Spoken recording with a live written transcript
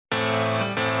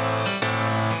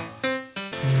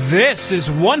This is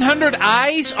 100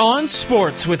 Eyes on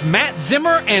Sports with Matt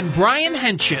Zimmer and Brian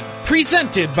Haenchen,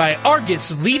 presented by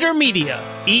Argus Leader Media.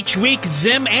 Each week,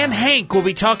 Zim and Hank will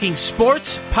be talking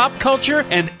sports, pop culture,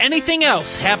 and anything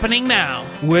else happening now.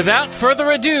 Without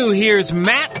further ado, here's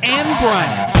Matt and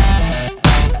Brian.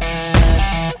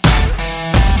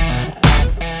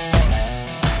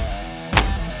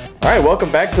 All right,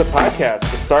 welcome back to the podcast.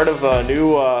 The start of a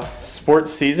new sports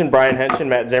season. Brian Haenchen,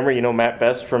 Matt Zimmer. You know Matt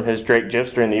best from his Drake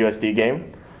GIFs during the USD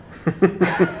game.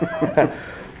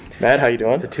 Matt, how you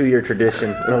doing? It's a 2-year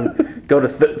tradition. It'll go to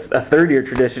a third-year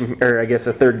tradition, or I guess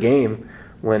a third game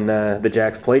when the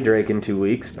Jacks play Drake in 2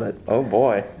 weeks. But oh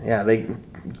boy, yeah,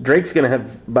 Drake's going to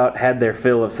have about had their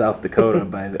fill of South Dakota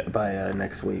by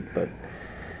next week. But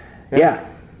yeah.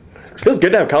 It feels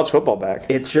good to have college football back.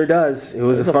 It sure does. It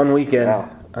was a fun weekend.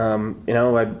 Wow.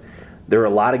 There were a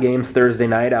lot of games Thursday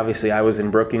night. Obviously, I was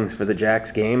in Brookings for the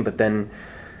Jacks game, but then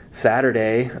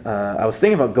Saturday, I was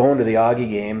thinking about going to the Augie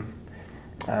game,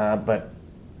 but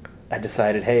I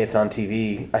decided, hey, it's on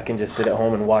TV. I can just sit at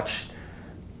home and watch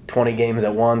 20 games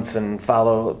at once and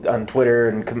follow on Twitter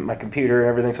and my computer and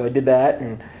everything. So I did that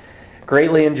and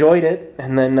greatly enjoyed it,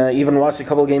 and then even watched a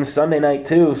couple of games Sunday night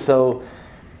too. So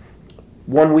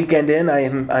one weekend in, I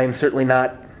am certainly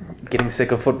not getting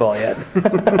sick of football yet.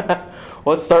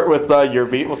 Well, let's start with your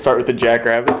beat. We'll start with the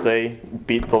Jackrabbits. They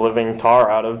beat the living tar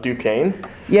out of Duquesne.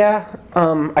 Yeah,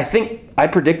 I think I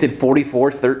predicted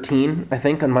 44-13, I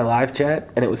think, on my live chat,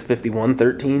 and it was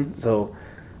 51-13. So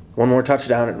one more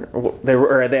touchdown.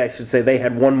 They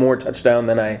had one more touchdown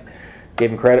than I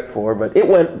gave them credit for, but it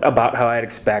went about how I'd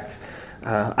expect.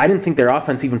 I didn't think their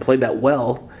offense even played that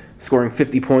well, scoring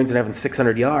 50 points and having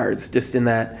 600 yards, just in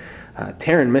that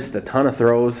Taryn missed a ton of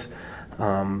throws.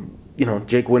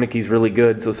 Jake Winicke's really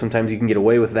good, so sometimes you can get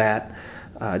away with that.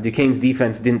 Duquesne's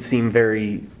defense didn't seem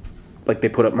very like they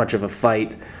put up much of a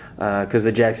fight because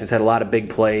the Jacks just had a lot of big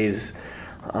plays.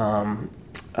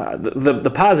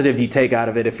 The positive you take out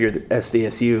of it if you're the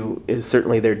SDSU is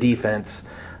certainly their defense.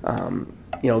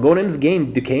 Going into the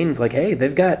game, Duquesne's like, hey,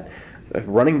 they've got a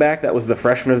running back that was the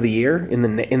freshman of the year in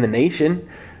the nation,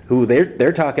 who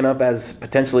they're talking up as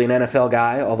potentially an NFL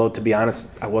guy, although to be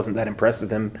honest, I wasn't that impressed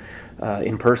with him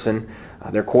in person.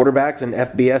 Their quarterback's an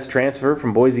FBS transfer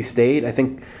from Boise State. I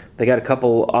think they got a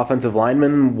couple offensive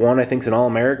linemen. One, I think, is an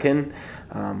All-American.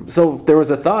 So there was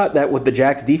a thought that with the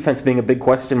Jacks defense being a big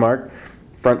question mark,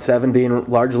 front seven being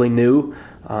largely new,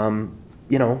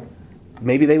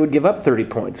 maybe they would give up 30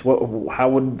 points. How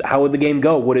would the game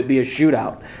go? Would it be a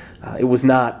shootout? It was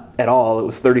not at all. It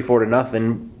was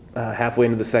 34-0 halfway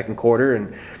into the second quarter,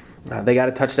 and they got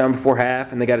a touchdown before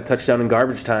half, and they got a touchdown in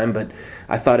garbage time. But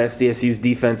I thought SDSU's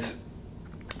defense,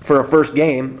 for a first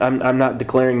game, I'm not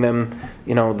declaring them,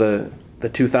 the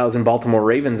 2000 Baltimore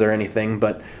Ravens or anything,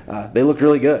 but they looked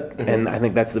really good, and I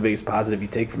think that's the biggest positive you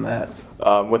take from that.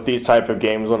 With these type of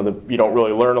games, you don't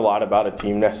really learn a lot about a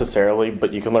team necessarily,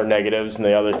 but you can learn negatives, and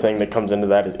the other thing that comes into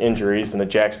that is injuries, and the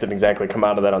Jacks didn't exactly come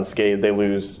out of that unscathed. They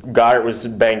lose. Goddard was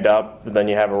banged up, and then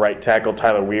you have a right tackle,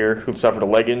 Tyler Weir, who suffered a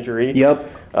leg injury. Yep.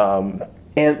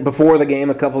 And before the game,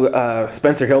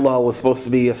 Spencer Hildahl was supposed to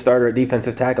be a starter at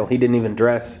defensive tackle. He didn't even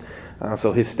dress,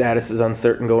 so his status is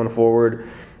uncertain going forward.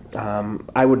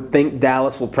 I would think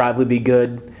Dallas will probably be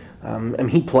good.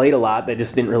 He played a lot. They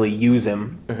just didn't really use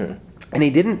him. Mm-hmm. And he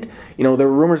didn't, there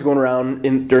were rumors going around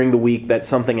during the week that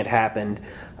something had happened.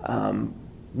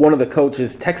 One of the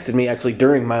coaches texted me actually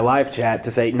during my live chat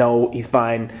to say, no, he's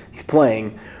fine, he's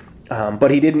playing.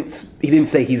 But he didn't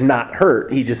say he's not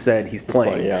hurt. He just said he's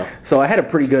playing. Yeah. So I had a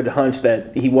pretty good hunch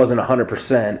that he wasn't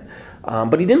 100%.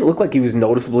 But he didn't look like he was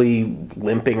noticeably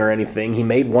limping or anything. He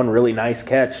made one really nice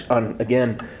catch on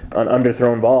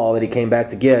underthrown ball that he came back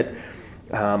to get.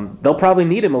 They'll probably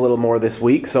need him a little more this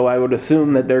week, so I would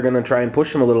assume that they're going to try and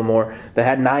push him a little more. They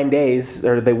had 9 days,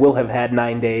 or they will have had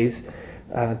 9 days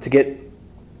to get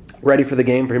ready for the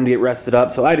game, for him to get rested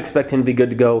up. So I'd expect him to be good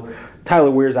to go.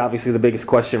 Tyler Weir's obviously the biggest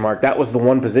question mark. That was the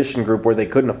one position group where they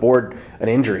couldn't afford an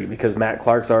injury because Matt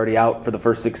Clark's already out for the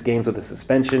first 6 games with a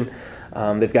suspension.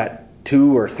 They've got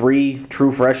 2 or 3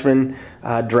 true freshmen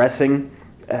dressing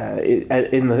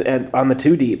on the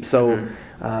 2 deep. So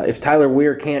if Tyler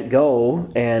Weir can't go,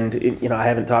 and I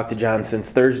haven't talked to John since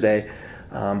Thursday,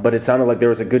 but it sounded like there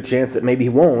was a good chance that maybe he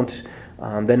won't,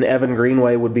 then Evan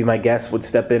Greenway would be my guess, would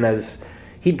step in as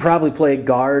he'd probably play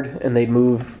guard, and they'd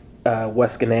move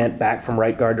Wes Gannant back from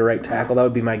right guard to right tackle. That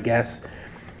would be my guess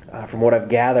from what I've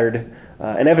gathered.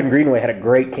 And Evan Greenway had a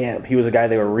great camp. He was a guy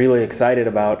they were really excited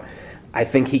about. I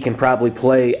think he can probably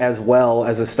play as well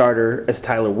as a starter as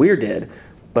Tyler Weir did.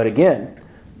 But again,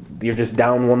 you're just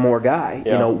down one more guy.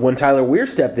 Yeah. When Tyler Weir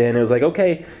stepped in, it was like,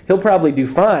 okay, he'll probably do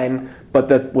fine,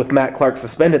 but with Matt Clark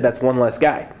suspended, that's one less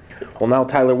guy. Well, now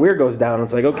Tyler Weir goes down, and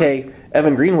it's like, okay,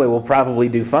 Evan Greenway will probably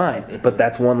do fine, but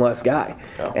that's one less guy.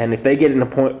 Yeah. And if they get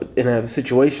in a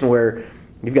situation where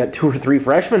you've got 2 or 3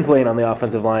 freshmen playing on the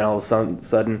offensive line all of a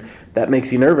sudden, that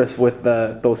makes you nervous with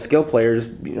those skill players.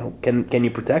 Can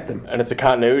you protect them? And it's a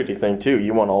continuity thing too.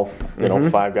 You want all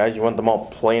 5 guys. You want them all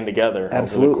playing together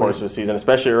Absolutely. over the course of the season,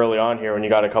 especially early on here when you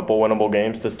got a couple winnable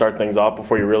games to start things off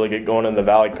before you really get going in the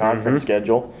Valley Conference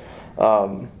schedule.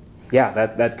 Yeah,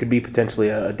 that could be potentially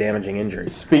a damaging injury.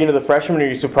 Speaking of the freshmen, are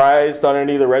you surprised on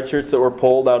any of the red shirts that were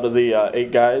pulled out of the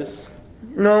 8 guys?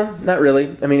 No, not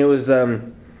really. I mean, it was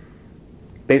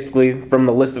basically from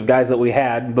the list of guys that we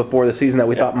had before the season that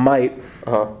we thought might.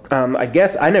 I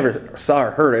guess I never saw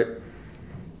or heard it,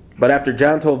 but after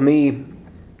John told me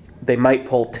they might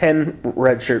pull 10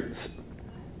 red shirts,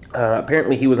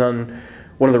 apparently he was on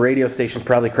one of the radio stations,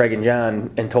 probably Craig and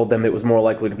John, and told them it was more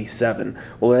likely to be 7.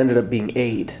 Well, it ended up being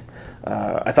 8.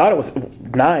 I thought it was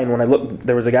 9 when I looked.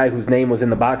 There was a guy whose name was in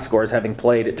the box scores having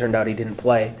played. It turned out he didn't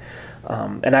play.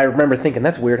 And I remember thinking,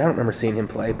 that's weird. I don't remember seeing him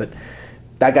play, but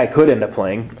that guy could end up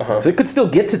playing. So it could still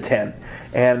get to 10.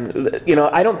 And,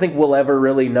 I don't think we'll ever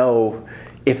really know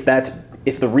if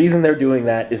the reason they're doing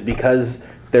that is because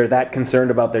they're that concerned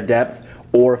about their depth,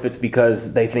 or if it's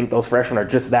because they think those freshmen are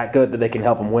just that good that they can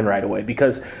help them win right away.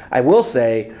 Because I will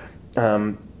say,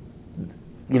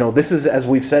 this is, as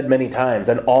we've said many times,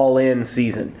 an all-in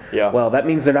season. Yeah. Well, that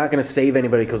means they're not going to save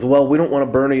anybody because, we don't want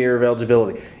to burn a year of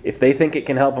eligibility. If they think it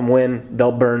can help them win,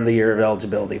 they'll burn the year of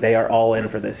eligibility. They are all in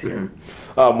for this year.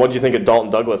 What do you think of Dalton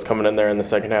Douglas coming in there in the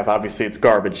second half? Obviously, it's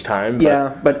garbage time.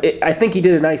 But I think he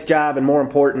did a nice job, and more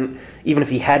important, even if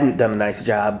he hadn't done a nice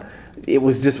job, it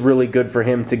was just really good for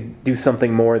him to do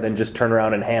something more than just turn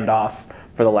around and hand off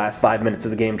for the last 5 minutes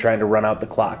of the game trying to run out the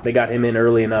clock. They got him in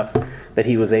early enough that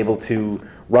he was able to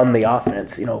run the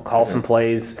offense, call some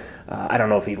plays. I don't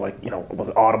know if he was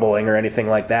audibling or anything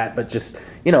like that, but just,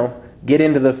 get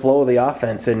into the flow of the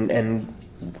offense and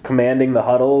commanding the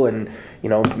huddle and,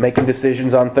 making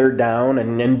decisions on third down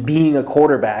and being a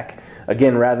quarterback.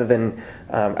 Again, rather than,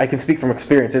 I can speak from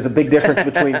experience, there's a big difference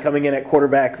between coming in at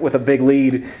quarterback with a big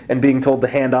lead and being told to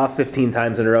hand off 15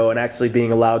 times in a row and actually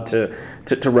being allowed to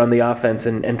run the offense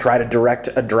and try to direct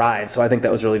a drive. So I think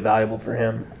that was really valuable for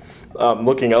him.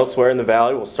 Looking elsewhere in the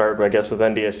Valley, we'll start, I guess, with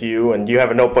NDSU. And you have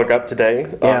a notebook up today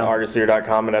on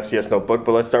ArgusLeader.com and FCS Notebook.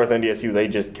 But let's start with NDSU. They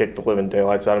just kicked the living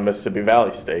daylights out of Mississippi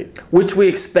Valley State. Which we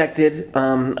expected.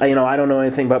 I don't know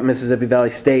anything about Mississippi Valley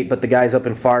State, but the guys up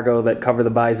in Fargo that cover the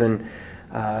Bison,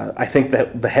 I think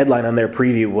that the headline on their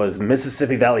preview was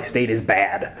Mississippi Valley State is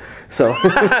bad. So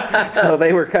so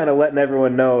they were kind of letting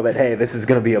everyone know that, hey, this is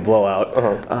going to be a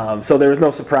blowout. So there was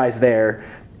no surprise there.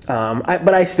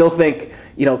 But I still think,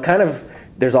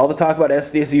 there's all the talk about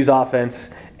SDSU's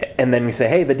offense, and then we say,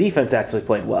 hey, the defense actually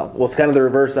played well. Well, it's kind of the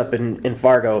reverse up in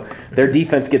Fargo. Their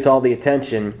defense gets all the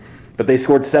attention, but they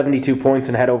scored 72 points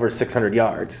and had over 600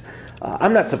 yards.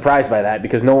 I'm not surprised by that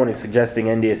because no one is suggesting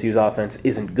NDSU's offense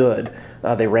isn't good.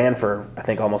 They ran for, I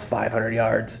think, almost 500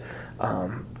 yards.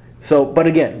 But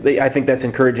again, I think that's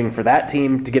encouraging for that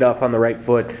team to get off on the right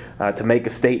foot, to make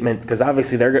a statement, because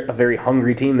obviously they're a very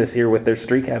hungry team this year with their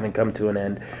streak having come to an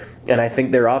end. And I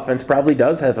think their offense probably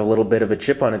does have a little bit of a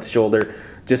chip on its shoulder,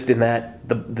 just in that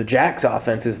the Jacks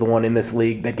offense is the one in this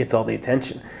league that gets all the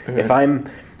attention. If I'm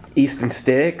Easton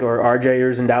Stick or RJ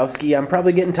Urzendowski, I'm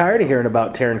probably getting tired of hearing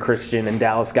about Taryn Christian and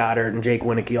Dallas Goddard and Jake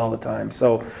Winicky all the time.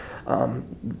 So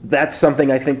that's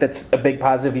something I think that's a big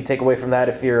positive you take away from that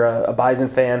if you're a Bison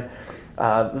fan.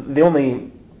 The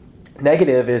only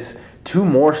negative is 2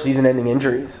 more season-ending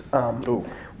injuries.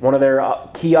 One of their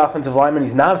key offensive linemen,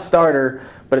 he's not a starter,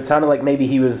 but it sounded like maybe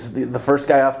he was the first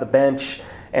guy off the bench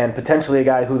and potentially a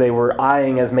guy who they were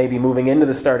eyeing as maybe moving into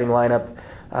the starting lineup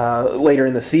later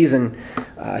in the season.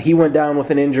 He went down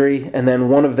with an injury, and then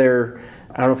one of their,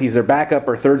 I don't know if he's their backup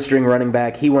or third-string running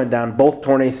back, he went down, both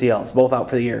torn ACLs, both out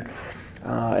for the year.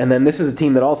 And then this is a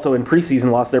team that also in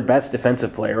preseason lost their best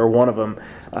defensive player, or one of them,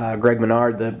 Greg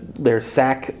Menard, their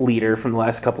sack leader from the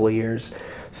last couple of years.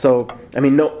 So,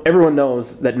 everyone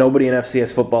knows that nobody in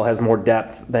FCS football has more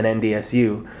depth than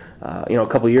NDSU. A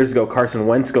couple of years ago, Carson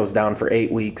Wentz goes down for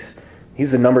 8 weeks.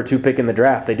 He's the number 2 pick in the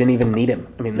draft. They didn't even need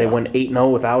him. They went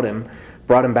 8-0 without him.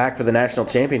 Brought him back for the national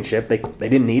championship. They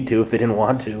didn't need to if they didn't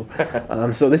want to.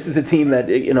 So this is a team that,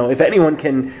 if anyone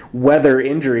can weather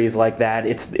injuries like that,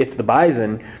 it's the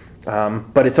Bison.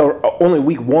 But it's only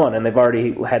week 1, and they've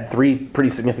already had 3 pretty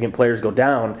significant players go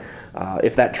down.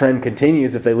 If that trend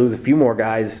continues, if they lose a few more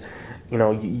guys,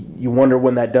 you wonder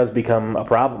when that does become a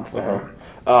problem for them.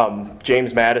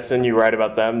 James Madison, you write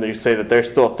about them. You say that they're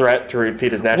still a threat to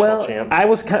repeat as national champs. I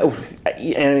was kind of,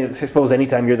 and I suppose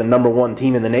anytime you're the number one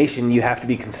team in the nation, you have to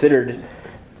be considered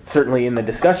certainly in the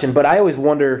discussion. But I always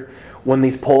wonder when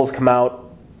these polls come out,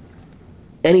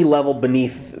 any level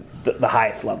beneath the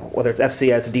highest level, whether it's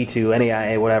FCS, D2,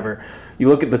 NAIA, whatever. You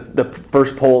look at the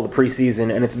first poll of the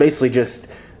preseason, and it's basically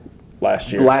just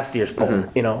last year's poll.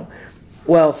 Mm-hmm.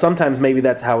 Well, sometimes maybe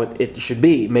that's how it should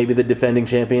be. Maybe the defending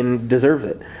champion deserves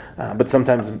it, but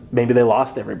sometimes maybe they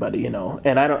lost everybody. And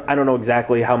I don't know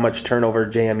exactly how much turnover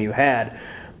JMU had,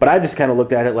 but I just kind of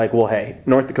looked at it like, well, hey,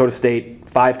 North Dakota State,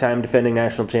 5-time defending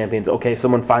national champions. Okay,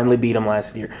 someone finally beat them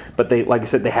last year, but they, like I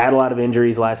said, they had a lot of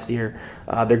injuries last year.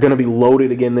 They're going to be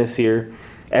loaded again this year.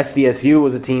 SDSU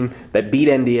was a team that beat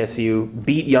NDSU,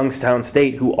 beat Youngstown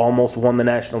State, who almost won the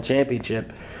national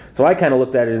championship. So I kind of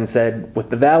looked at it and said, with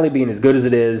the Valley being as good as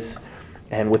it is,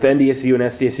 and with NDSU and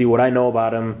SDSU, what I know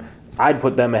about them, I'd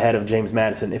put them ahead of James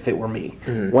Madison if it were me.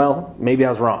 Mm-hmm. Well, maybe I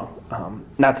was wrong.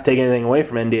 Not to take anything away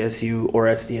from NDSU or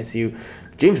SDSU,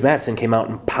 James Madison came out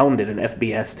and pounded an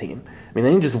FBS team. I mean,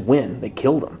 they didn't just win; they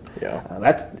killed them.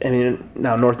 Yeah.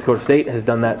 Now North Dakota State has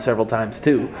done that several times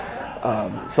too.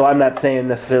 So I'm not saying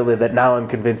necessarily that now I'm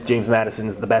convinced James Madison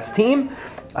is the best team,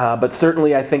 but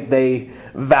certainly I think they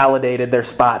validated their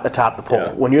spot atop the poll.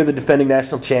 Yeah. When you're the defending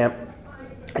national champ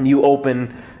and you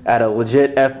open at a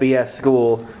legit FBS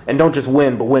school and don't just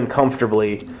win, but win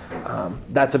comfortably,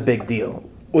 that's a big deal.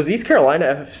 Was East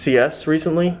Carolina FCS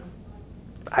recently?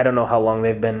 I don't know how long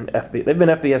they've been FBS. They've been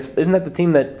FBS. Isn't that the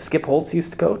team that Skip Holtz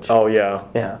used to coach? Oh, yeah.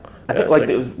 Yeah. I think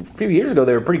it was a few years ago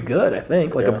they were pretty good, I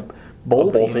think. A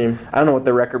bowl team. I don't know what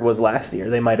their record was last year.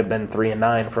 They might have been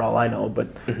 3-9 for all I know, but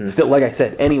still, like I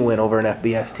said, any win over an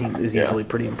FBS team is usually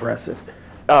pretty impressive.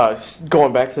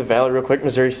 Going back to the Valley real quick,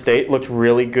 Missouri State looked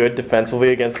really good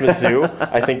defensively against Mizzou.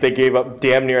 I think they gave up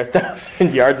damn near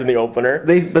 1,000 yards in the opener.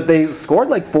 But they scored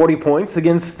like 40 points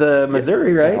against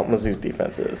Missouri, right? Well, Mizzou's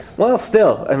defense is. Well,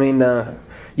 still,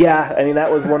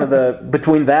 that was one of the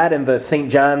between that and the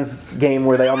St. John's game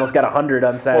where they almost got 100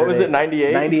 on Saturday. What was it,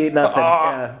 98? 98-0.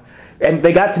 Yeah. And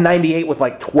they got to 98 with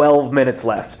like 12 minutes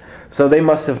left. So they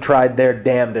must have tried their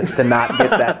damnedest to not get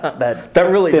that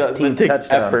really does. It takes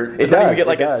touchdown. Effort. It doesn't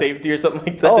even get a safety or something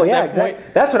like that. Oh, yeah, exactly.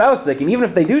 That's what I was thinking. Even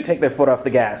if they do take their foot off the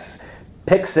gas,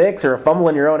 pick six or a fumble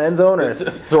in your own end zone, or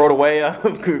just throw it away,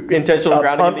 intentional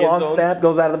grounding in the end zone. Long snap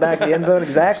goes out of the back of the end zone.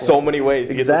 Exactly. So many ways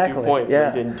to get those 2 points. Yeah.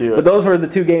 And they didn't do it. But those were the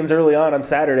two games early on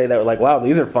Saturday that were like, wow,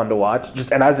 these are fun to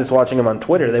watch. And I was just watching them on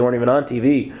Twitter. They weren't even on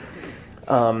TV.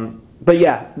 But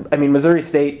yeah, Missouri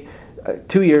State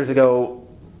 2 years ago,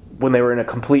 when they were in a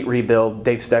complete rebuild,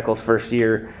 Dave Steckel's first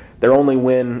year, their only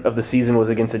win of the season was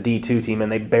against a D2 team,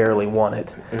 and they barely won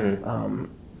it. Mm-hmm.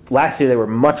 Last year, they were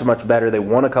much, much better. They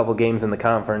won a couple games in the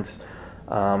conference,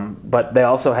 but they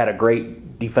also had a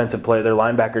great defensive player. Their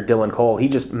linebacker, Dylan Cole, he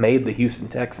just made the Houston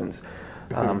Texans.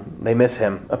 They miss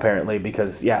him, apparently,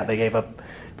 because, they gave up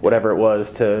whatever it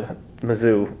was to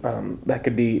Mizzou. That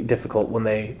could be difficult when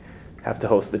they have to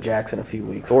host the Jacks in a few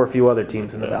weeks, or a few other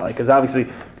teams in the Valley, because obviously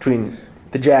between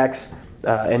the Jacks,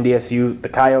 NDSU, the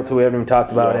Coyotes, who we haven't even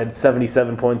talked about, had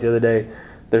 77 points the other day.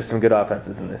 There's some good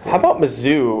offenses in this league. How about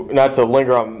Mizzou, not to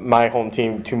linger on my home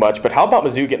team too much, but how about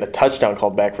Mizzou getting a touchdown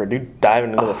called back for a dude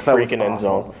diving into the freaking end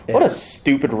zone? Yeah. What a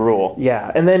stupid rule.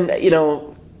 Yeah, and then,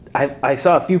 I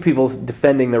saw a few people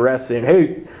defending the refs saying,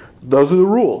 hey, those are the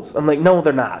rules. I'm like, no,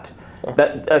 they're not.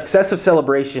 That excessive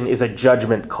celebration is a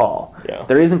judgment call. Yeah.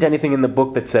 There isn't anything in the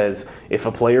book that says if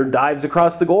a player dives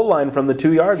across the goal line from the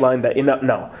 2-yard line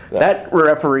that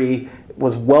referee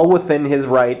was well within his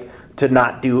right to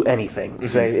not do anything. Mm-hmm.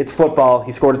 Say it's football.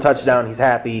 He scored a touchdown. He's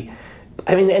happy.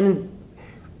 And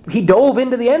he dove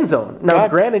into the end zone. Now,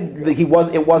 granted, it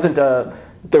wasn't a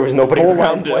there was nobody goal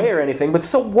around line play or anything. But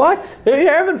so what?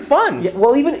 They're having fun. Yeah,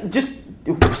 well, even just.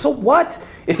 So what?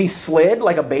 If he slid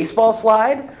like a baseball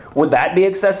slide, would that be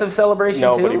excessive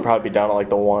celebration too? No, but he'd probably be down to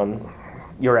the 1.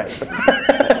 You're right.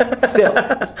 Still,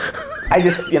 I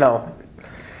just,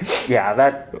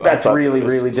 that's really,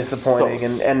 really disappointing.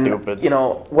 So and stupid.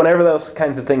 Whenever those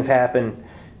kinds of things happen,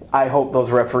 I hope those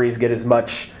referees get as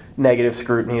much negative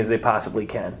scrutiny as they possibly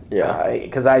can. Yeah.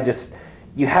 Because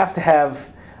you have to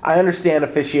have, I understand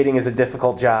officiating is a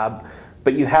difficult job,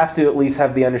 but you have to at least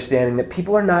have the understanding that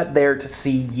people are not there to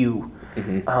see you.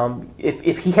 Mm-hmm.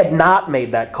 If he had not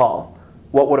made that call,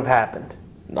 what would have happened?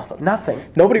 Nothing.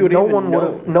 Nobody would No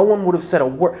one would have said a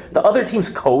word. The other team's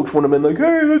coach would have been like,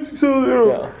 "Hey, that's so."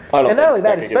 Yeah. And not only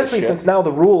that, especially since now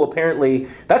the rule apparently,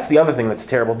 that's the other thing that's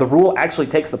terrible. The rule actually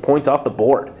takes the points off the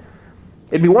board.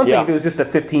 It'd be one thing if it was just a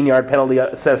 15-yard penalty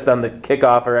assessed on the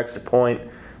kickoff or extra point.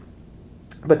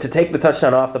 But to take the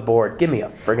touchdown off the board, give me a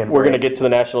friggin' We're going to break. get to the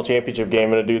national championship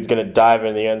game, and a dude's going to dive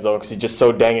in the end zone because he's just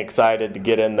so dang excited to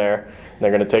get in there. And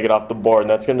they're going to take it off the board, and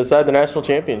that's going to decide the national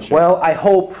championship. Well, I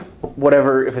hope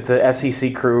whatever, if it's a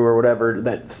SEC crew or whatever,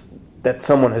 that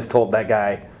someone has told that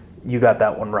guy, you got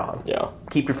that one wrong. Yeah.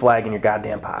 Keep your flag in your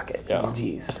goddamn pocket. Yeah.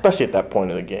 Jeez. Especially at that point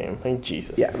of the game. I mean,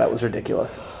 Jesus. Yeah, that was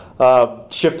ridiculous.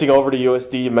 Shifting over to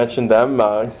USD, you mentioned them.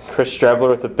 Chris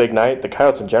Streveler with a big night. The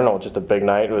Coyotes in general, just a big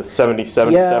night with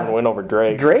 70-77 win over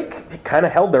Drake. Drake kind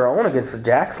of held their own against the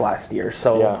Jacks last year,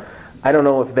 so I don't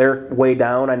know if they're way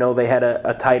down. I know they had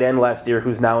a tight end last year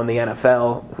who's now in the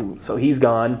NFL, so he's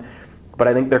gone. But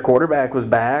I think their quarterback was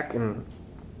back, and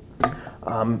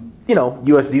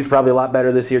USD's probably a lot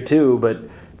better this year too. But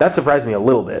that surprised me a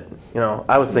little bit.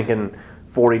 I was thinking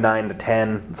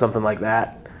 49-10, something like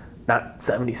that. Not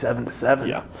 77-7.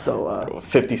 Yeah. So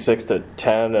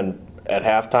 56-10 and at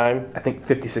halftime. I think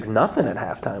 56-0 at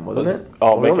halftime, wasn't it?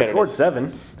 Oh, they only scored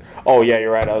 7. Oh yeah,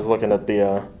 you're right. I was looking at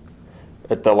the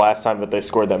last time that they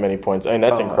scored that many points. I mean,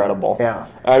 that's incredible. Yeah.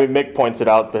 I mean, Mick points it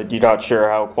out that you're not sure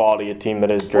how quality a team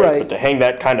that is Drake, but to hang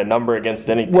that kind of number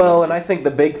against any team. Well, and I think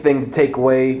the big thing to take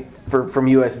away from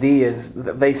USD is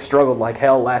that they struggled like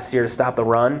hell last year to stop the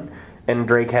run. And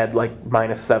Drake had like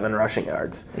 -7 rushing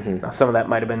yards. Now, some of that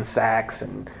might have been sacks,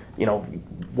 and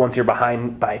once you're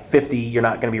behind by 50, you're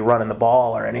not going to be running the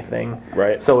ball or anything.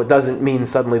 Right. So it doesn't mean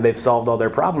suddenly they've solved all their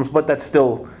problems, but that's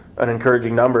still an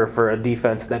encouraging number for a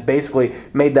defense that basically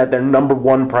made that their number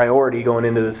one priority going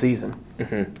into the season.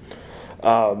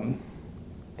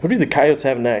 Who do the Coyotes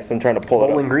have next? I'm trying to pull it up.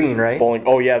 Bowling Green, right?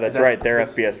 Oh, yeah, that's right. Their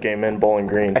FBS game in Bowling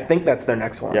Green. I think that's their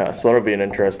next one. Yeah, so that'll be an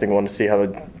interesting one to see how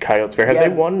the Coyotes fare. Have they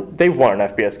won? They've won an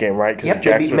FBS game, right? Yep,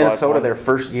 they beat Minnesota their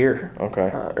first year.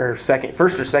 Okay.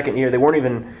 First or second year. They weren't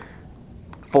even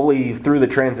fully through the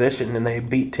transition, and they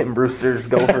beat Tim Brewster's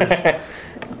Gophers.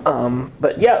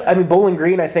 But yeah, I mean, Bowling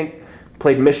Green, I think,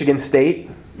 played Michigan State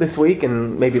this week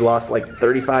and maybe lost like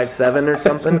 35-7 or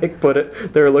something. Nick put it.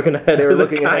 They were looking ahead. They were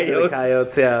looking ahead to the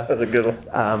Coyotes. Yeah, that's a good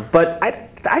one. But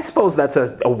I suppose that's a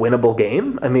winnable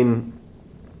game. I mean,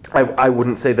 I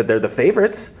wouldn't say that they're the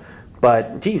favorites,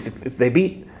 but geez, if they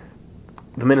beat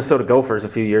the Minnesota Gophers a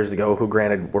few years ago, who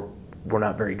granted were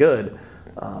not very good,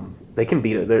 they can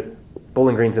beat it.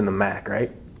 Bowling Green's in the MAC,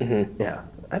 right? Mm-hmm. Yeah.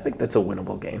 I think that's a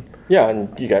winnable game. Yeah,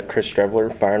 and you got Chris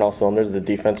Streveler firing all cylinders. The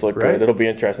defense looked good. It'll be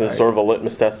interesting. It's sort of a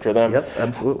litmus test for them. Yep,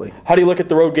 absolutely. How do you look at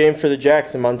the road game for the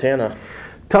Jacks in Montana?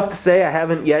 Tough to say. I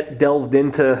haven't yet delved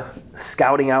into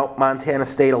scouting out Montana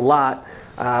State a lot.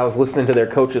 I was listening to their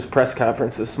coach's press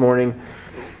conference this morning.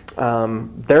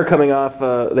 They're coming off,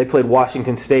 they played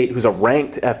Washington State, who's a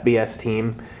ranked FBS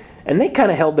team, and they kind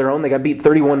of held their own. They got beat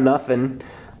 31-0.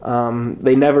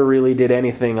 They never really did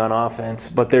anything on offense,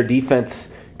 but their defense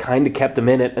kind of kept them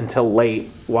in it until late.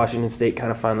 Washington State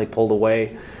kind of finally pulled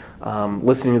away.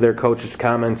 Listening to their coach's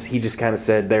comments, he just kind of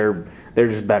said they're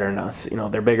just better than us.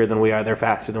 They're bigger than we are, they're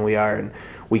faster than we are, and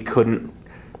we couldn't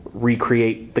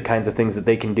recreate the kinds of things that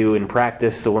they can do in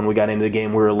practice, so when we got into the game,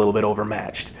 we were a little bit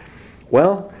overmatched.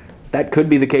 Well, that could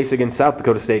be the case against South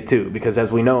Dakota State too, because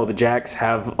as we know, the Jacks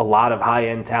have a lot of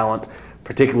high-end talent,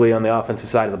 particularly on the offensive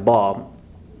side of the ball.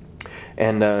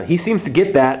 And he seems to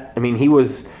get that. I mean, he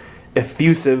was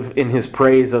effusive in his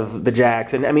praise of the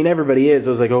Jacks. And, I mean, everybody is. It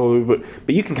was like,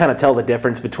 but you can kind of tell the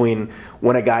difference between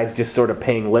when a guy's just sort of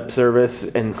paying lip service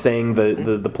and saying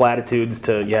the platitudes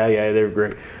to, yeah, they're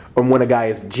great, or when a guy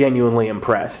is genuinely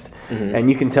impressed. Mm-hmm. And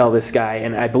you can tell this guy,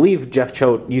 and I believe Jeff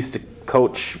Choate used to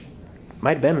coach,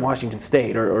 might have been Washington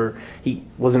State, or he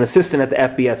was an assistant at the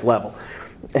FBS level.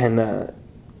 And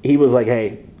he was like,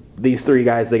 hey, these three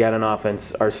guys they got on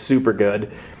offense are super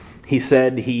good. He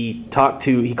said he called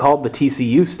the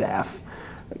TCU staff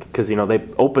because they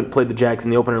played the Jacks in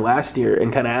the opener last year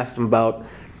and kind of asked them about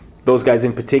those guys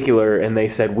in particular, and they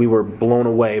said we were blown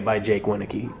away by Jake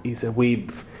Winicki. He said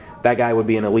that guy would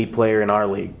be an elite player in our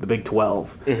league, the Big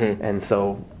 12. Mm-hmm. And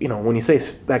so when you say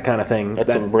that kind of thing,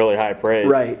 that's some really high praise,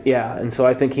 right? Yeah, and so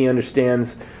I think he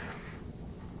understands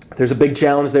there's a big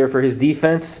challenge there for his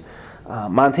defense.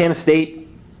 Montana State,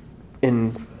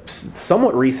 in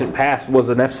somewhat recent past, was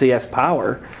an FCS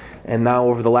power, and now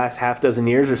over the last half dozen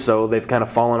years or so, they've kind of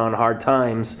fallen on hard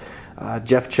times.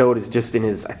 Jeff Choate is just in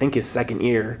his second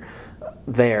year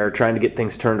there, trying to get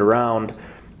things turned around.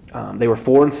 They were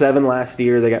 4-7 last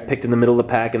year. They got picked in the middle of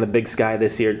the pack in the Big Sky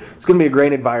this year. It's going to be a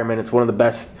great environment. It's one of the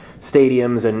best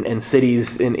stadiums and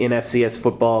cities in FCS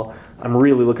football. I'm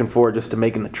really looking forward just to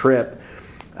making the trip.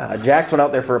 Jacks went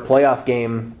out there for a playoff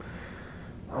game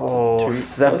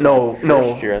That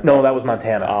was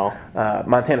Montana.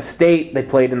 Montana State, they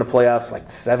played in the playoffs like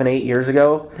 7-8 years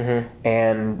ago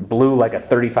and blew like a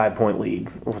 35-point lead.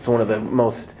 It was one of the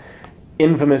most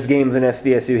infamous games in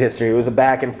SDSU history. It was a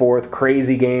back and forth,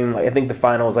 crazy game. I think the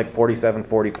final was like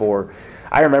 47-44.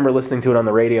 I remember listening to it on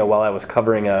the radio while I was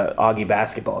covering a Augie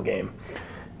basketball game.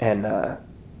 And I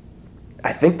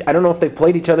don't know if they've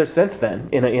played each other since then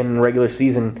in regular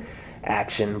season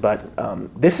action, but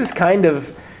this is kind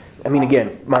of,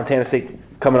 again, Montana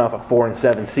State coming off a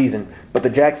 4-7 season, but the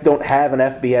Jacks don't have an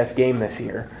FBS game this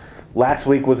year. Last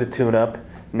week was a tune-up.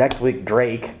 Next week,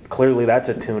 Drake. Clearly, that's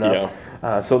a tune-up.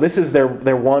 Yeah. So this is their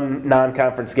one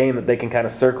non-conference game that they can kind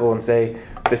of circle and say,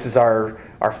 this is our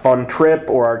fun trip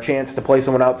or our chance to play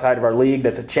someone outside of our league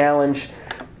that's a challenge.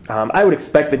 I would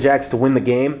expect the Jacks to win the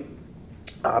game.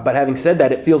 But having said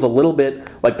that, it feels a little bit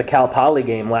like the Cal Poly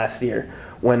game last year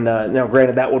when,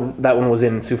 granted, that one was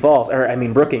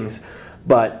in Brookings,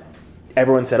 but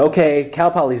everyone said, okay,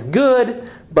 Cal Poly's good,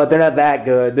 but they're not that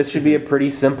good. This should be a pretty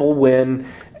simple win,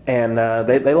 and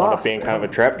they lost. Being kind of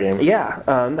a trap game. Yeah.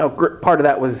 Part of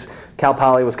that was Cal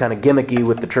Poly was kind of gimmicky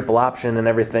with the triple option and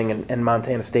everything, and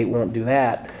Montana State won't do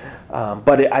that.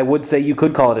 But I would say you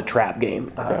could call it a trap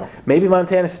game. Maybe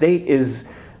Montana State is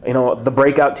the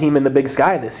breakout team in the Big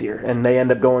Sky this year, and they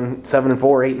end up going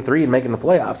 7-4, 8-3, and making the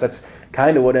playoffs. That's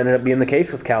kind of what ended up being the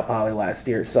case with Cal Poly last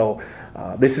year. So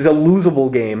this is a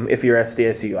losable game if you're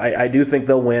SDSU. I do think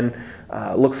they'll win.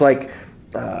 Looks like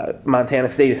Montana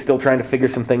State is still trying to figure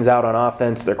some things out on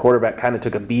offense. Their quarterback kind of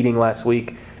took a beating last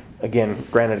week, again,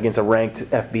 granted against a ranked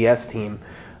FBS team.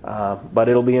 But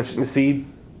it'll be interesting to see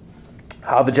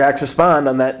how the Jacks respond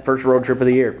on that first road trip of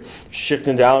the year.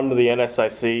 Shifting down to the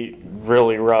NSIC,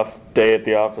 really rough day at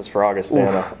the office for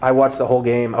Augustana. I watched the whole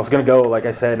game. I was going to go, like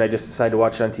I said, and I just decided to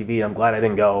watch it on TV. I'm glad I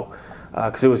didn't go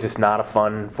because it was just not a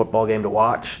fun football game to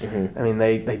watch.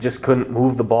 They just couldn't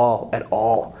move the ball at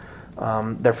all.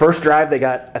 Their first drive, they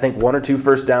got, I think, 1 or 2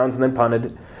 first downs and then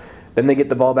punted. Then they get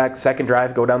the ball back, second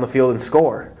drive, go down the field and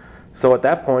score. So at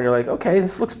that point, you're like, okay,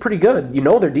 this looks pretty good.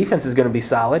 Their defense is going to be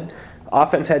solid.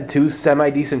 Offense had 2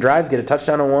 semi-decent drives, get a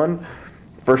touchdown on one.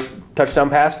 First touchdown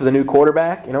pass for the new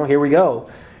quarterback. Here we go.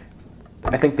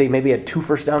 I think they maybe had 2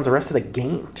 first downs the rest of the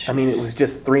game. It was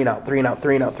just 3 and out. There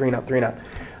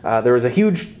was a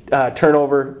huge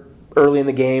turnover early in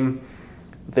the game.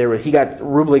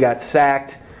 Rubley got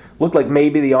sacked. Looked like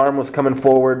maybe the arm was coming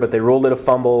forward, but they ruled it a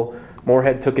fumble.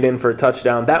 Moorhead took it in for a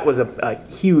touchdown. That was a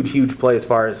huge, huge play as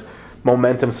far as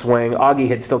momentum swing. Augie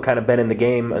had still kind of been in the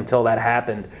game until that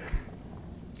happened.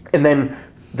 And then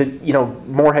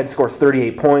Moorhead scores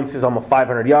 38 points, is almost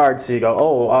 500 yards. So you go,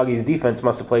 oh, Augie's defense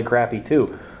must have played crappy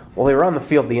too. Well, they were on the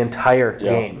field the entire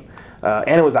game,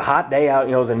 and it was a hot day out.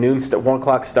 It was a 1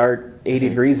 o'clock start, 80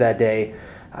 degrees that day.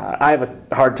 I have a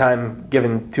hard time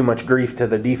giving too much grief to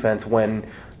the defense when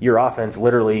your offense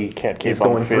literally is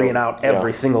going 3 and out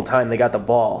every single time they got the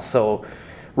ball. So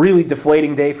really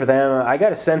deflating day for them. I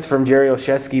got a sense from Jerry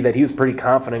Olszewski that he was pretty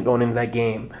confident going into that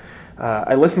game.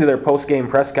 I listened to their post-game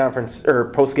press conference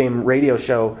or post-game radio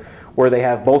show where they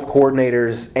have both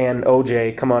coordinators and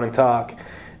OJ come on and talk.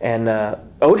 And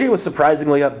OJ was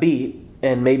surprisingly upbeat,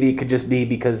 and maybe it could just be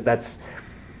because that's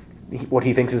what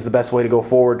he thinks is the best way to go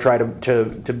forward, try to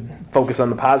focus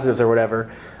on the positives or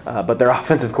whatever. But their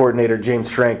offensive coordinator,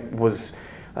 James Schrank, was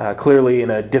clearly in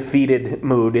a defeated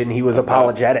mood, and he was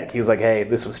apologetic. He was like, hey,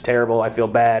 this was terrible. I feel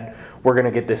bad. We're going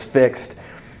to get this fixed.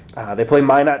 They play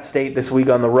Minot State this week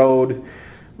on the road.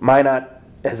 Minot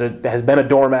has been a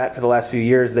doormat for the last few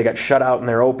years. They got shut out in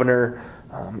their opener.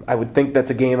 I would think that's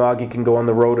a game Augie can go on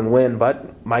the road and win,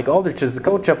 but Mike Aldrich is the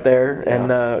coach up there, and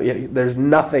there's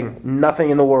nothing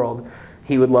in the world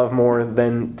he would love more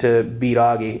than to beat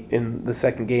Augie in the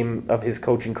second game of his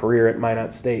coaching career at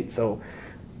Minot State. So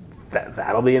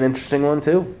that'll be an interesting one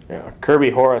too. Yeah,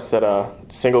 Kirby Horace set a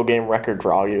single-game record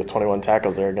for Augie with 21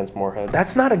 tackles there against Moorhead.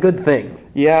 That's not a good thing.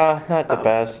 Yeah, not the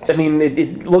best.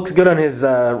 It looks good on his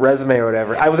resume or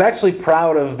whatever. I was actually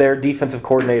proud of their defensive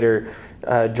coordinator,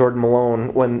 Jordan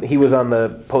Malone, when he was on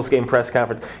the post-game press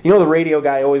conference. The radio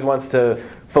guy always wants to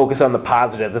focus on the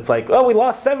positives. It's like, we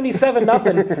lost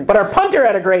 77-0, but our punter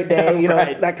had a great day,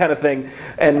 right. That kind of thing.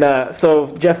 And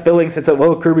so Jeff Billings said,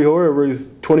 Kirby Horace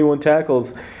 21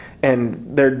 tackles.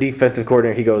 And their defensive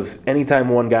coordinator, he goes, anytime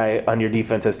one guy on your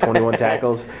defense has 21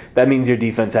 tackles, that means your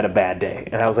defense had a bad day.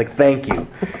 And I was like, thank you.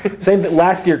 Same thing,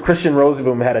 last year, Christian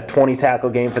Rosenboom had a 20-tackle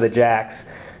game for the Jacks.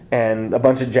 And a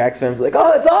bunch of Jacks fans were like,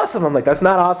 that's awesome. I'm like, that's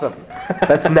not awesome.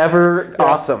 That's never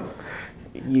awesome.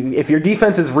 If your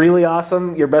defense is really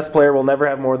awesome, your best player will never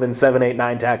have more than 7, 8,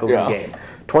 9 tackles in a game.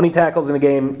 20 tackles in a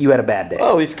game, you had a bad day.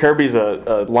 Well, at least Kirby's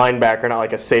a linebacker, not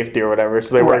like a safety or whatever,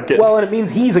 so they weren't getting... Well, and it means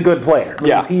he's a good player. It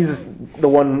means he's the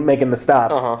one making the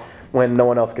stops when no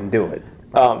one else can do it.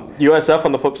 USF,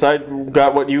 on the flip side,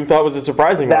 got what you thought was a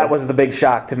surprising That one. was the big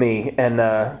shock to me. And,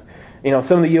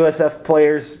 some of the USF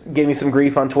players gave me some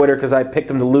grief on Twitter because I picked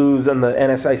them to lose on the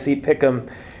NSIC pick'em.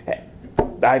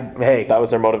 That was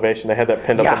their motivation. They had that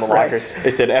pinned up in the locker. They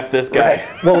said, F this guy.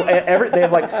 Right. Well, they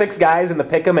have like 6 guys in the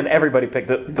pick'em, and everybody picked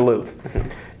Duluth.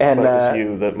 And it was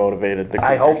you that motivated the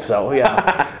Cougars. I hope so,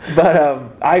 yeah.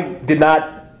 But I did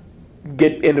not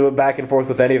get into a back and forth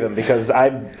with any of them because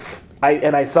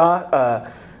I saw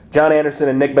John Anderson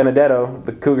and Nick Benedetto,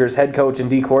 the Cougars head coach and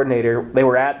D coordinator. They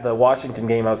were at the Washington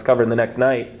game I was covering the next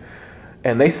night,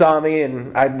 and they saw me,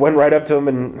 and I went right up to them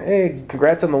and, hey,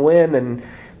 congrats on the win, and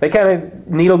they kind of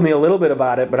needled me a little bit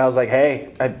about it, but I was like,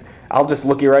 hey, I'll just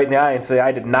look you right in the eye and say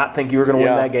I did not think you were going to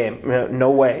win that game.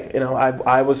 No way.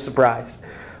 I was surprised.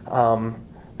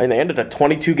 And they ended a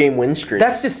 22-game win streak.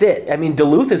 That's just it. I mean,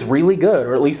 Duluth is really good,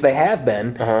 or at least they have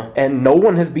been, and no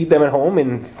one has beat them at home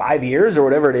in 5 years or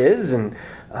whatever it is. And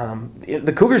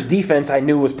the Cougars' defense I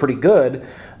knew was pretty good.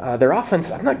 Their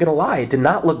offense, I'm not going to lie, it did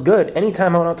not look good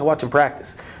anytime I went out to watch them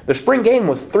practice. Their spring game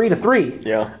was 3-3.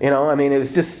 Yeah. It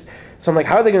was just... So I'm like,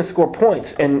 how are they going to score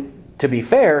points? And to be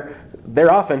fair, their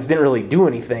offense didn't really do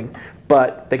anything.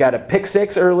 But they got a pick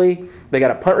 6 early. They got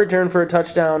a punt return for a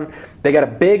touchdown. They got a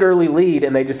big early lead,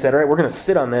 and they just said, all right, we're going to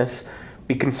sit on this,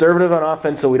 be conservative on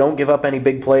offense so we don't give up any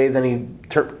big plays, any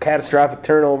catastrophic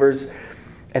turnovers.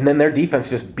 And then their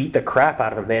defense just beat the crap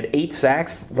out of them. They had 8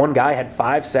 sacks. One guy had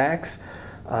 5 sacks.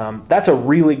 That's a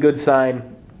really good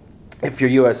sign if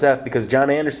you're USF because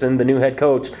John Anderson, the new head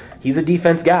coach, he's a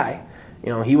defense guy.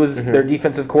 He was their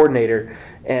defensive coordinator,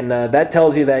 and that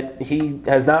tells you that he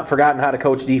has not forgotten how to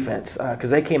coach defense because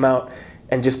they came out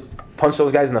and just punched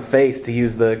those guys in the face, to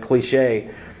use the cliche,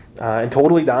 and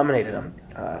totally dominated them.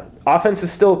 Offense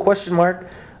is still a question mark,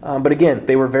 but again,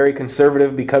 they were very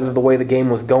conservative because of the way the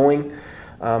game was going.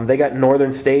 They got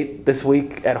Northern State this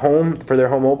week at home for their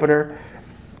home opener.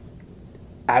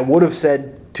 I would have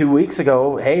said 2 weeks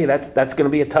ago, hey, that's going to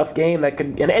be a tough game. That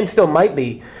could and still might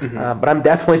be, but I'm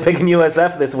definitely picking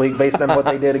USF this week based on what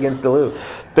they did against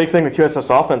Duluth. Big thing with USF's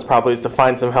offense probably is to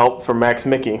find some help from Max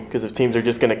Mickey because if teams are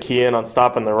just going to key in on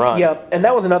stopping the run. Yep, and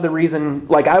that was another reason.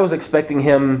 Like I was expecting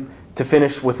him to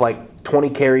finish with like 20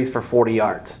 carries for 40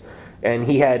 yards, and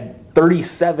he had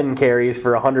 37 carries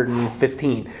for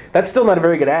 115. That's still not a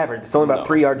very good average. It's only about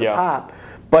 3 yards a pop,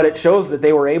 but it shows that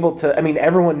they were able to. I mean,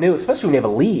 everyone knew, especially when you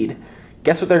have a lead.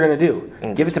 Guess what they're going to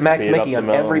do? Give it to Max Mickey on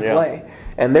every play.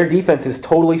 And their defense is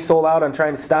totally sold out on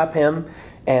trying to stop him.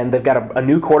 And they've got a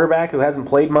new quarterback who hasn't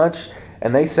played much.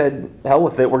 And they said, hell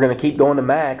with it, we're going to keep going to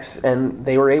Max. And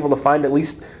they were able to find at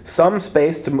least some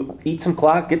space to eat some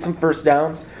clock, get some first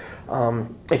downs.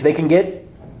 If they can get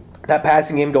that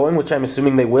passing game going, which I'm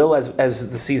assuming they will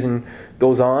as the season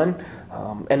goes on,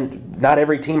 and not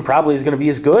every team probably is going to be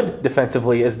as good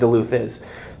defensively as Duluth is.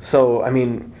 So, I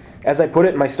mean... As I put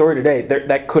it in my story today,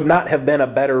 that could not have been a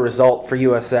better result for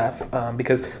USF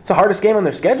because it's the hardest game on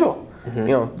their schedule.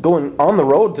 Going on the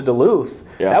road to Duluth,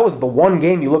 that was the one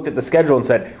game you looked at the schedule and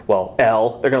said, well,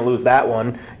 they're going to lose that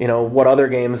one. What other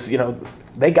games,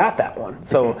 they got that one.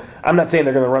 So I'm not saying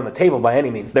they're going to run the table by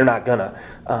any means. They're not going to.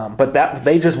 But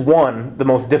they just won the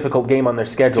most difficult game on their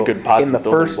schedule in the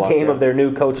first game of their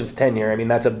new coach's tenure. I mean,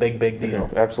 that's a big, big deal.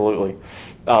 Absolutely.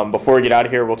 Before we get out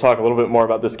of here, we'll talk a little bit more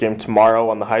about this game tomorrow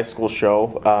on the high school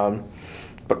show.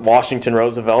 But Washington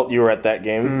Roosevelt, you were at that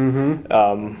game.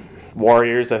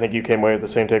 Warriors, I think you came away with the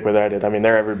same takeaway that I did. I mean,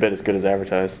 they're every bit as good as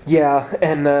advertised. Yeah,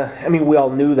 and I mean, we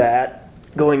all knew that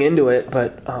going into it,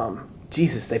 but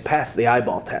Jesus, they passed the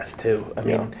eyeball test too. I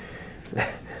mean,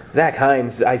 Zach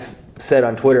Hines, I said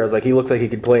on Twitter, I was like, he looks like he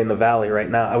could play in the Valley right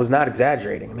now. I was not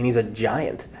exaggerating. I mean, he's a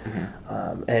giant.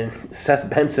 And Seth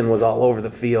Benson was all over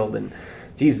the field, and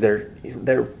geez,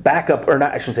 their backup, or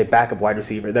not, I shouldn't say backup wide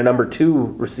receiver, their number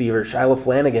 2 receiver, Shiloh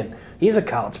Flanagan, he's a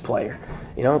college player.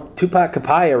 Tupac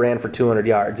Kapaya ran for 200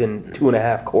 yards in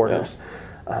 2.5 quarters.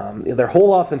 Their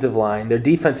whole offensive line, their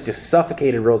defense just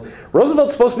suffocated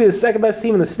Roosevelt's supposed to be the second best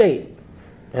team in the state.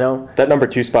 That number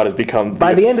 2 spot has become...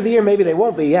 By the end of the year, maybe they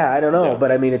won't be. Yeah, I don't know. Yeah.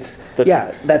 But, I mean,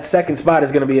 that second spot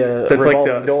is going to be a that's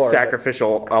revolving like the door,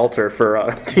 sacrificial altar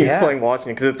for teams playing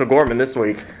Washington because it's O'Gorman this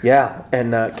week. Yeah,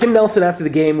 and Kim Nelson after the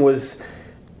game was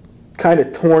kind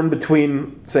of torn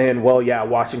between saying, well, yeah,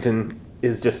 Washington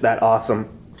is just that awesome.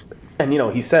 And,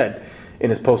 he said in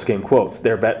his post-game quotes,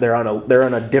 they're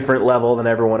on a different level than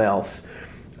everyone else.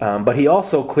 But he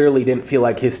also clearly didn't feel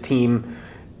like his team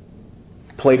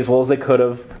played as well as they could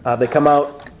have. They come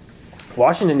out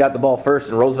Washington got the ball first,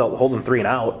 and Roosevelt holds them 3 and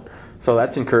out. So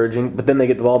that's encouraging. But then they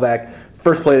get the ball back.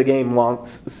 First play of the game, long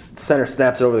center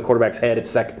snaps it over the quarterback's head. It's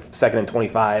second and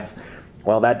 25.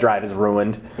 Well, that drive is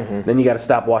ruined. Then you got to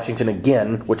stop Washington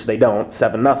again, which they don't.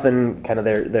 7-0. Kind of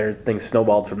their things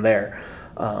snowballed from there.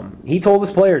 He told his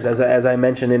players, as I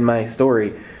mentioned in my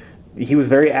story, he was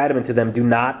very adamant to them, do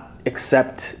not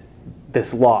accept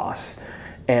this loss.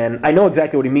 And I know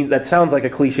exactly what he means. That sounds like a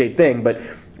cliched thing, but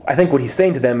I think what he's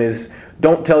saying to them is,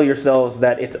 don't tell yourselves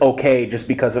that it's okay just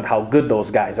because of how good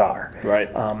those guys are. Right.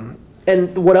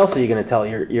 And what else are you going to tell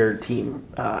your team?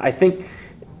 I think,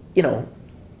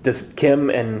 does Kim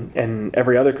and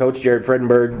every other coach, Jared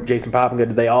Fredenberg, Jason Poppinga,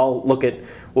 do they all look at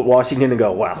what Washington and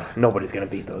go, well, nobody's going to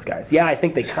beat those guys? Yeah, I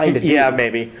think they kind of do. Yeah,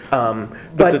 maybe.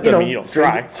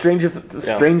 But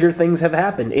stranger things have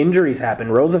happened. Injuries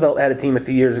happen. Roosevelt had a team a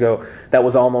few years ago that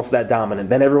was almost that dominant.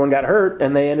 Then everyone got hurt,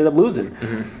 and they ended up losing.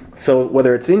 So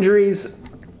whether it's injuries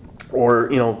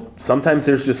or, sometimes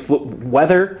there's just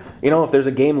weather. If there's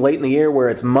a game late in the year where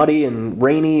it's muddy and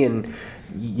rainy and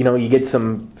you get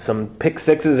some pick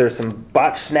sixes or some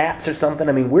botched snaps or something.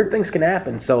 I mean, weird things can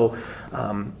happen. So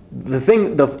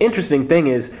the interesting thing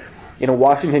is,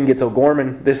 Washington gets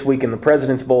O'Gorman this week in the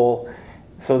President's Bowl.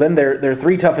 So then their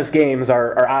 3 toughest games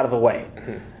are out of the way.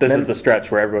 This is the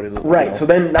stretch where everybody's right. So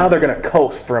then now they're going to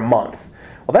coast for a month.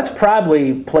 Well, that's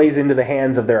probably plays into the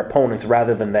hands of their opponents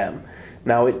rather than them.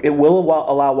 Now, it will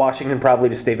allow Washington probably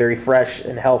to stay very fresh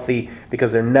and healthy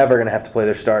because they're never going to have to play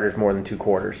their starters more than 2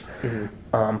 quarters.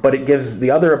 But it gives the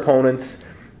other opponents,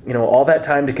 all that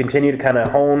time to continue to kind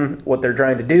of hone what they're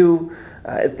trying to do.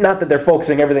 Not that they're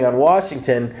focusing everything on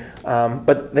Washington,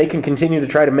 but they can continue to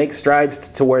try to make strides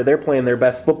to where they're playing their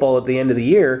best football at the end of the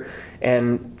year.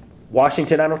 And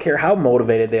Washington, I don't care how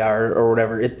motivated they are or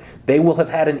whatever, they will have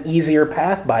had an easier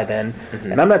path by then.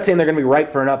 And I'm not saying they're going to be ripe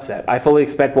for an upset. I fully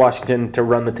expect Washington to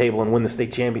run the table and win the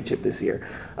state championship this year.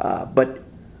 But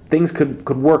things could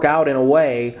work out in a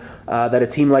way that a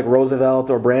team like Roosevelt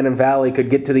or Brandon Valley could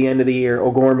get to the end of the year,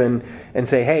 O'Gorman, and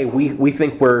say, hey, we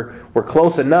think we're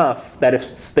close enough that if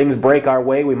things break our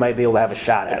way, we might be able to have a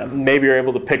shot at them. Maybe you're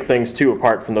able to pick things, too,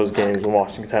 apart from those games when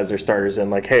Washington has their starters in.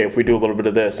 Like, hey, if we do a little bit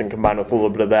of this and combine with a little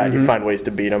bit of that, you find ways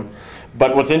to beat them.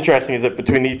 But what's interesting is that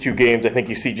between these 2 games, I think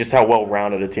you see just how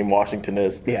well-rounded a team Washington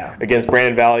is. Yeah. Against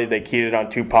Brandon Valley, they keyed it on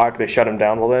Tupac. They shut him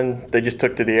down. Well, then they just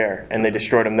took to the air, and they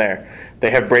destroyed him there. They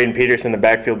have Braden Peters in the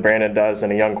backfield, Brandon does,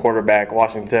 and a young quarterback.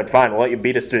 Washington said, fine, we'll let you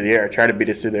beat us through the air. Try to beat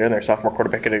us through the air. And their sophomore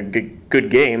quarterback had a good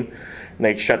game, and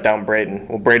they shut down Braden.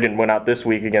 Well, Braden went out this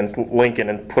week against Lincoln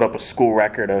and put up a school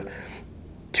record of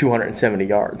 270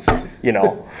 yards,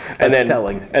 and then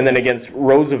telling. And then against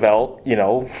Roosevelt,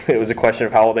 it was a question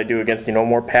of how will they do against,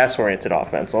 more pass-oriented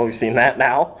offense. Well, we've seen that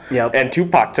now. Yep. And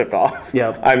Tupac took off.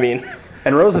 Yep. I mean.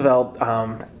 And Roosevelt,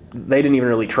 they didn't even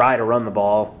really try to run the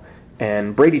ball.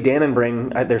 And Brady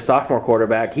Dannenbring, their sophomore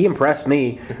quarterback, he impressed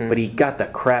me, but he got the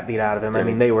crap beat out of him. I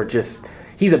mean, they were just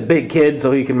 – he's a big kid,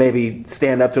 so he can maybe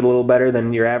stand up to it a little better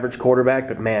than your average quarterback,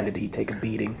 but, man, did he take a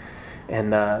beating.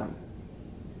 And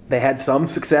they had some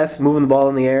success moving the ball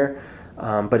in the air,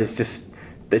 but it's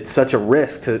such a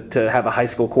risk to have a high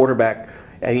school quarterback.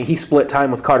 I mean, he split time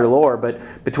with Carter Lohr,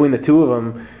 but between the two of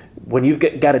them, when you've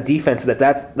got a defense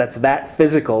that's that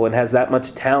physical and has that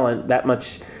much talent, that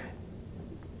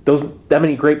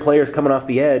many great players coming off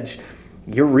the edge,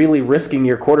 you're really risking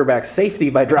your quarterback's safety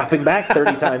by dropping back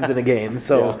 30 times in a game.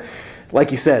 So,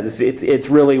 like you said, it's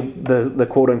really the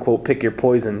quote-unquote pick your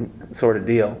poison sort of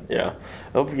deal. Yeah.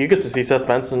 Well, you get to see Seth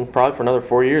Benson probably for another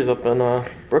 4 years up in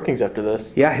Brookings after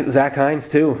this. Yeah, Zach Hines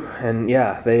too. And,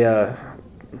 yeah, they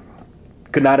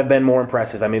could not have been more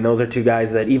impressive. I mean, those are 2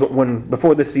 guys that even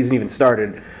before this season even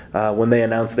started, when they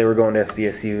announced they were going to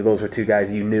SDSU, those were 2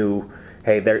 guys you knew,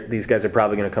 hey, these guys are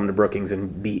probably going to come to Brookings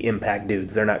and be impact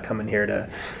dudes. They're not coming here to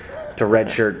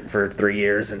redshirt for 3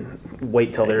 years and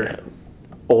wait till they're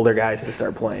older guys to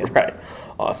start playing. Right.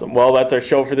 Awesome. Well, that's our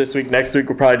show for this week. Next week,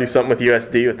 we'll probably do something with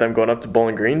USD with them going up to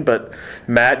Bowling Green. But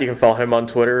Matt, you can follow him on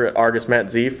Twitter at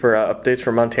ArgusMattZ for updates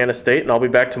from Montana State. And I'll be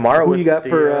back tomorrow. Who you got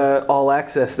for All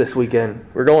Access this weekend?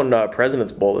 We're going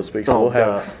President's Bowl this week. So we'll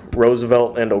have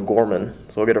Roosevelt and O'Gorman.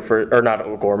 So we'll get a first, or not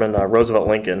O'Gorman, Roosevelt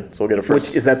Lincoln. So we'll get a first.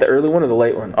 Which, is that the early one or the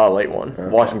late one? Late one. Okay.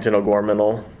 Washington O'Gorman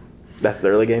will. That's the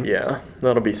early game? Yeah,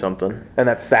 that'll be something. And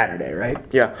that's Saturday, right?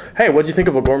 Yeah. Hey, what'd you think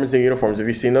of O'Gorman's new uniforms? Have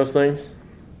you seen those things?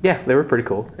 Yeah, they were pretty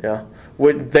cool. Yeah.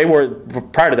 They were,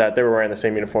 prior to that, they were wearing the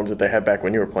same uniforms that they had back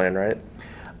when you were playing, right?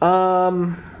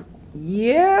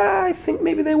 Yeah, I think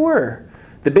maybe they were.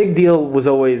 the big deal was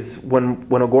always when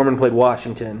O'Gorman played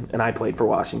Washington and I played for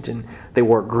Washington, they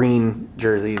wore green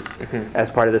jerseys as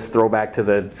part of this throwback to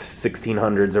the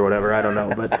 1600s or whatever. I don't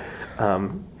know, but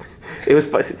it was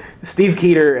fun. Steve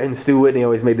Keeter and Stu Whitney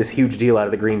always made this huge deal out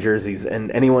of the green jerseys,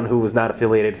 and anyone who was not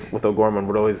affiliated with O'Gorman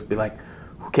would always be like,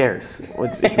 who cares?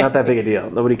 It's not that big a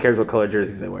deal. Nobody cares what color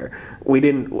jerseys they wear. We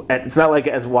didn't. It's not like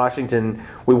as Washington,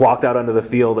 we walked out onto the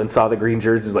field and saw the green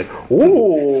jerseys. Like,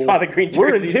 oh, saw the green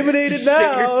we're jersey. intimidated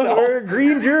now. We're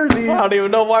green jerseys. I don't even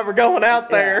know why we're going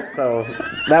out there. Yeah, so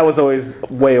that was always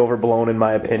way overblown in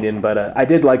my opinion. But I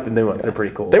did like the new ones. They're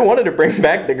pretty cool. They wanted to bring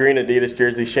back the green Adidas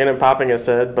jersey. Shannon Popping has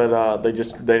said, but they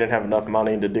didn't have enough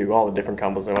money to do all the different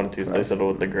combos they wanted to, so they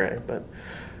settled with the gray. But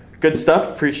good stuff.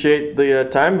 Appreciate the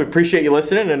time. We appreciate you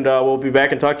listening, and we'll be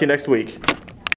back and talk to you next week.